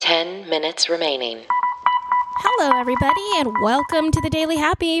10 minutes remaining. Hello, everybody, and welcome to the Daily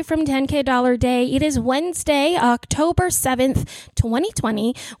Happy from 10K Dollar Day. It is Wednesday, October 7th,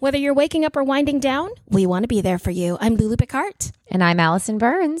 2020. Whether you're waking up or winding down, we want to be there for you. I'm Lulu Picard. And I'm Allison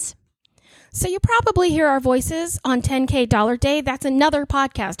Burns. So you probably hear our voices on 10K Dollar Day. That's another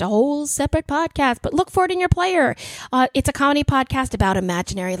podcast, a whole separate podcast, but look for it in your player. It's a comedy podcast about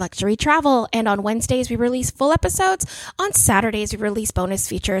imaginary luxury travel. And on Wednesdays, we release full episodes. On Saturdays, we release bonus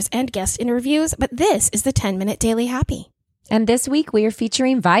features and guest interviews. But this is the 10-minute Daily Happy. And this week we are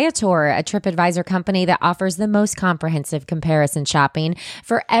featuring Viator, a TripAdvisor company that offers the most comprehensive comparison shopping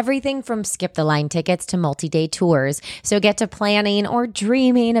for everything from skip-the-line tickets to multi-day tours. So get to planning or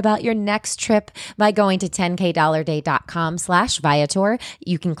dreaming about your next trip by going to 10kdollarday.com/Viator.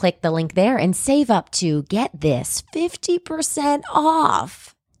 You can click the link there and save up to, get this, 50%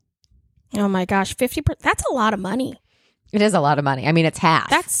 off. Oh my gosh, 50%. That's a lot of money. It is a lot of money. I mean, it's half.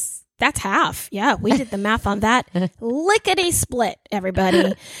 That's half. Yeah, we did the math on that. Lickety split,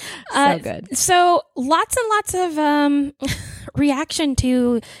 everybody. So good. So lots and lots of reaction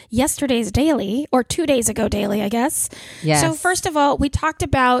to yesterday's daily, or 2 days ago daily, I guess. Yes. So first of all, we talked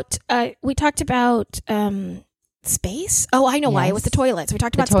about space. Oh, I know why. It was the toilets. We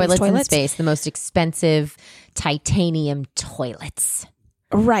talked about toilets toilets in space, the most expensive titanium toilets.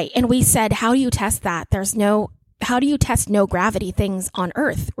 Right. And we said, how do you test that? How do you test no gravity things on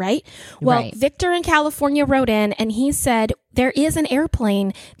Earth, right? Well, Right. Victor in California wrote in and he said there is an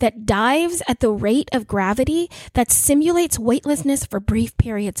airplane that dives at the rate of gravity that simulates weightlessness for brief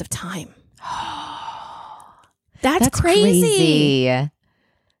periods of time. That's crazy.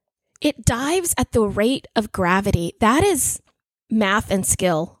 It dives at the rate of gravity. That is math and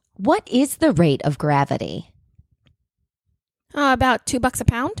skill. What is the rate of gravity? About $2 a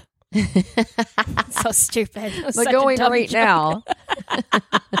pound. So stupid. We're going right now.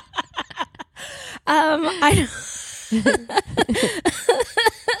 I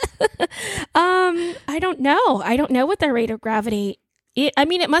don't know. I don't know what the rate of gravity.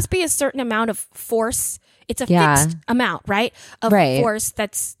 It must be a certain amount of force. It's a fixed amount, right? Of force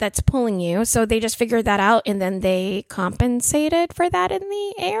that's pulling you. So they just figured that out, and then they compensated for that in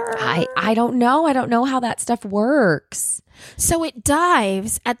the air. I don't know. I don't know how that stuff works. So it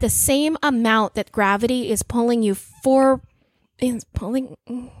dives at the same amount that gravity is pulling you pulling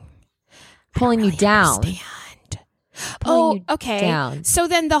you down. Oh, okay. Down. So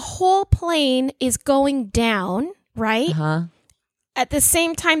then the whole plane is going down, right? Uh-huh. At the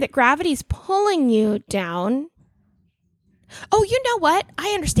same time that gravity's pulling you down. Oh, you know what? I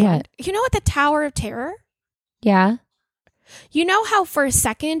understand. What? You know what the Tower of Terror? Yeah. You know how for a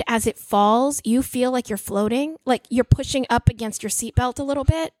second as it falls, you feel like you're floating? Like you're pushing up against your seatbelt a little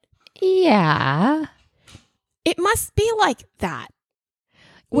bit? Yeah. It must be like that.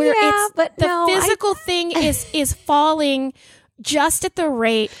 Where but the physical thing is falling just at the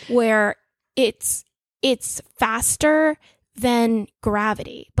rate where it's faster than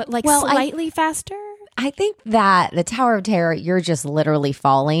gravity, but slightly faster. I think that the Tower of Terror, you're just literally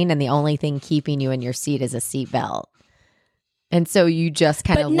falling, and the only thing keeping you in your seat is a seatbelt. And so you just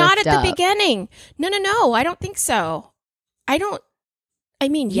kind of lift not at up. the beginning. No. I don't think so. You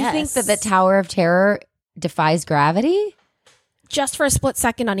Yes. think that the Tower of Terror defies gravity? Just for a split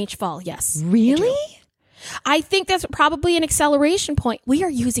second on each fall, yes. Really? I think that's probably an acceleration point. We are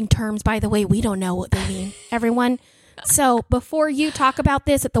using terms, by the way, we don't know what they mean, everyone. So before you talk about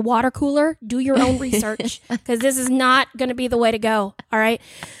this at the water cooler, do your own research, because this is not going to be the way to go. All right.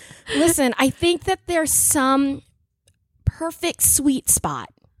 Listen, I think that there's some perfect sweet spot,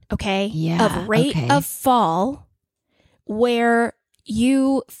 okay, of rate of fall where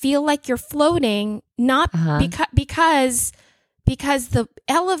you feel like you're floating, not because the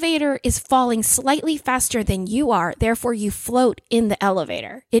elevator is falling slightly faster than you are. Therefore, you float in the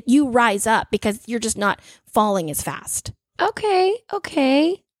elevator. You rise up because you're just not falling as fast. Okay.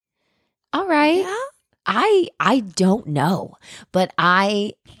 All right. Yeah. I don't know, but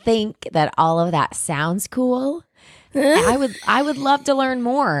I think that all of that sounds cool. I would love to learn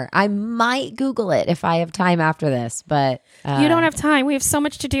more. I might Google it if I have time after this, but you don't have time. We have so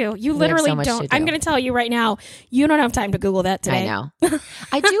much to do. You literally don't. I'm going to tell you right now, you don't have time to Google that today. I know.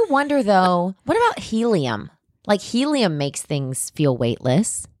 I do wonder though, what about helium? Like helium makes things feel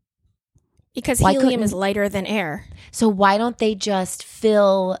weightless. Because helium is lighter than air. So why don't they just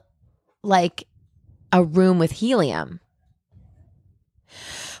fill like a room with helium?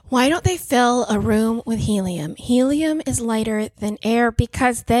 Why don't they fill a room with helium? Helium is lighter than air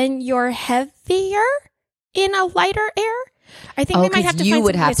because then you're heavier in a lighter air. I think they might have to find you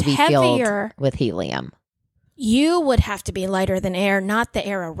would something have to that's be heavier. filled with helium. You would have to be lighter than air, not the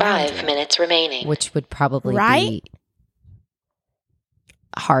air around 5 you. minutes remaining. Which would probably Right? be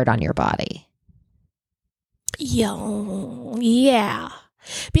hard on your body. Yeah.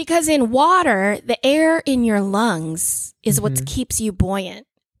 Because in water, the air in your lungs is what keeps you buoyant.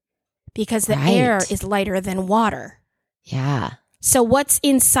 Because the air is lighter than water. Yeah. So what's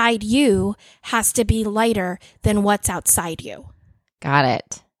inside you has to be lighter than what's outside you. Got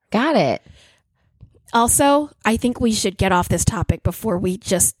it. Also, I think we should get off this topic before we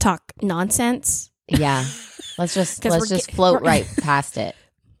just talk nonsense. Yeah. Let's just 'Cause we're float right past it.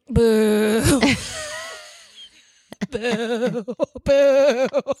 Boo. Boo. Boo.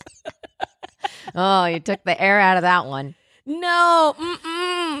 Oh, you took the air out of that one. No.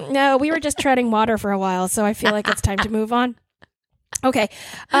 No, we were just treading water for a while, so I feel like it's time to move on. Okay.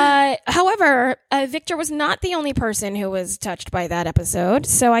 However, Victor was not the only person who was touched by that episode.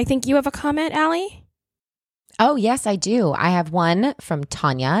 So I think you have a comment, Allie? Oh, yes, I do. I have one from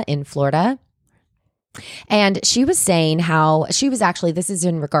Tanya in Florida. And she was saying how she was actually, this is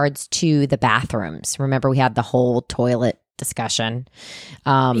in regards to the bathrooms. Remember, we had the whole toilet discussion.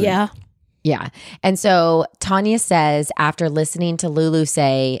 Yeah. Yeah. And so Tanya says, after listening to Lulu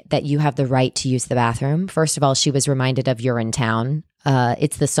say that you have the right to use the bathroom, first of all, she was reminded of Urinetown.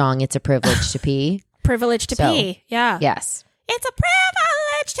 It's the song, It's a Privilege to Pee. Privilege to pee. Yeah. Yes. It's a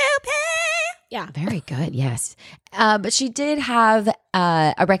privilege to pee. Yeah. Very good. Yes. But she did have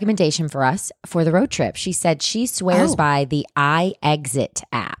a recommendation for us for the road trip. She said she swears by the iExit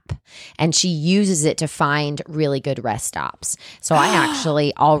app and she uses it to find really good rest stops. So I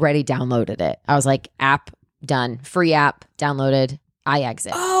actually already downloaded it. I was like, app done, free app downloaded,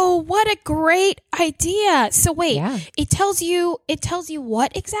 iExit. Oh, what a great idea. So wait, Yeah. it tells you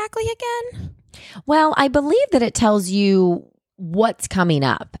what exactly again? Well, I believe that it tells you what's coming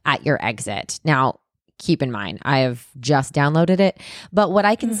up at your exit. Now, keep in mind, I have just downloaded it, but what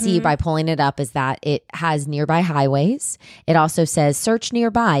I can see by pulling it up is that it has nearby highways. It also says search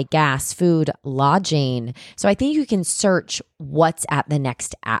nearby, gas, food, lodging. So I think you can search what's at the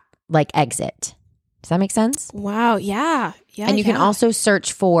next app, like exit. Does that make sense? Wow. Yeah. Yeah. And you can also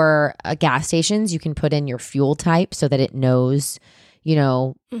search for gas stations. You can put in your fuel type so that it knows, you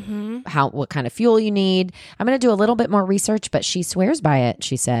know, what kind of fuel you need. I'm going to do a little bit more research, but she swears by it,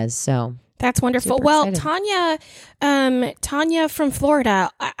 she says. So that's wonderful. Super Well, excited. Tanya from Florida,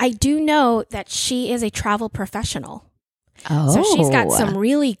 I do know that she is a travel professional. Oh. So she's got some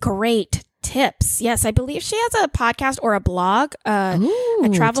really great tips. Yes, I believe she has a podcast or a blog, a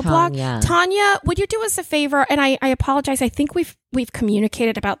travel blog. Tanya, would you do us a favor? And I apologize. I think we've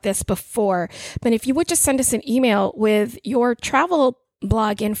communicated about this before, but if you would just send us an email with your travel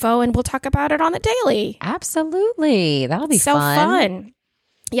blog info and we'll talk about it on the daily. Absolutely. That'll be so fun.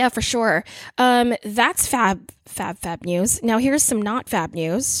 Yeah, for sure. That's fab news. Now here's some not fab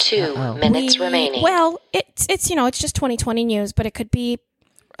news. 2 minutes remaining. Well, it's it's just 2020 news, but it could be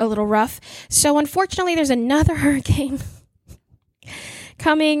a little rough. So unfortunately, there's another hurricane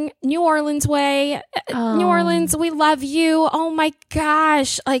coming New Orleans way. New Orleans, we love you. Oh my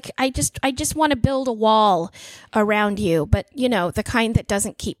gosh. Like I just want to build a wall around you, but you know, the kind that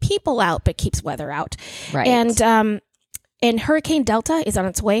doesn't keep people out but keeps weather out. Right. And Hurricane Delta is on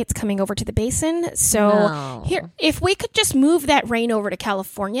its way. It's coming over to the basin. So here, if we could just move that rain over to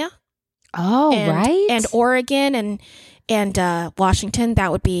California. And Oregon and Washington,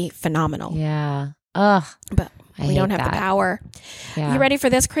 that would be phenomenal. Yeah. Ugh. But we don't have the power. Yeah. You ready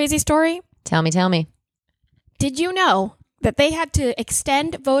for this crazy story? Tell me. Did you know that they had to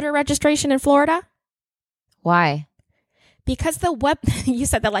extend voter registration in Florida? Why? Because you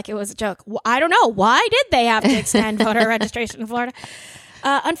said that like it was a joke. I don't know. Why did they have to extend voter registration in Florida?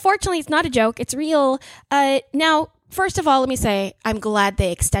 Unfortunately, it's not a joke. It's real. Now, first of all, let me say, I'm glad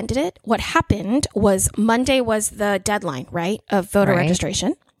they extended it. What happened was Monday was the deadline, right, of voter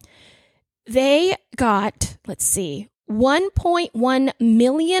registration. They got, 1.1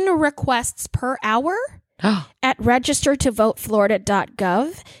 million requests per hour at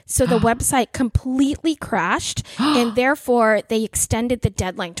registertovoteflorida.gov. So the website completely crashed, and therefore they extended the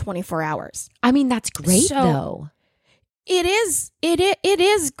deadline 24 hours. I mean, that's great, though. It is. It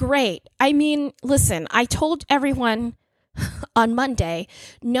is great. I mean, listen, I told everyone on Monday,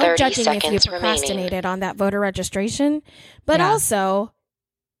 no judging if you procrastinated on that voter registration, but also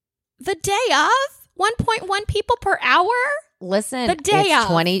the day of 1.1 people per hour. Listen, the day of.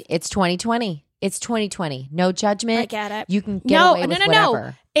 It's 2020. It's 2020. No judgment. I get it. You can get away with whatever.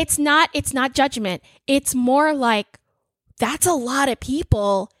 No. It's not judgment. It's more like that's a lot of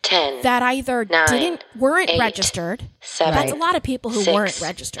people 10, that either 9, weren't 8, registered. 7, That's a lot of people who 6, weren't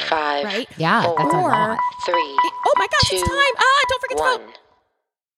registered, 5, right? Yeah, 4, that's a Or lot. 3, oh my gosh, 2, it's time. Don't forget to 1. vote.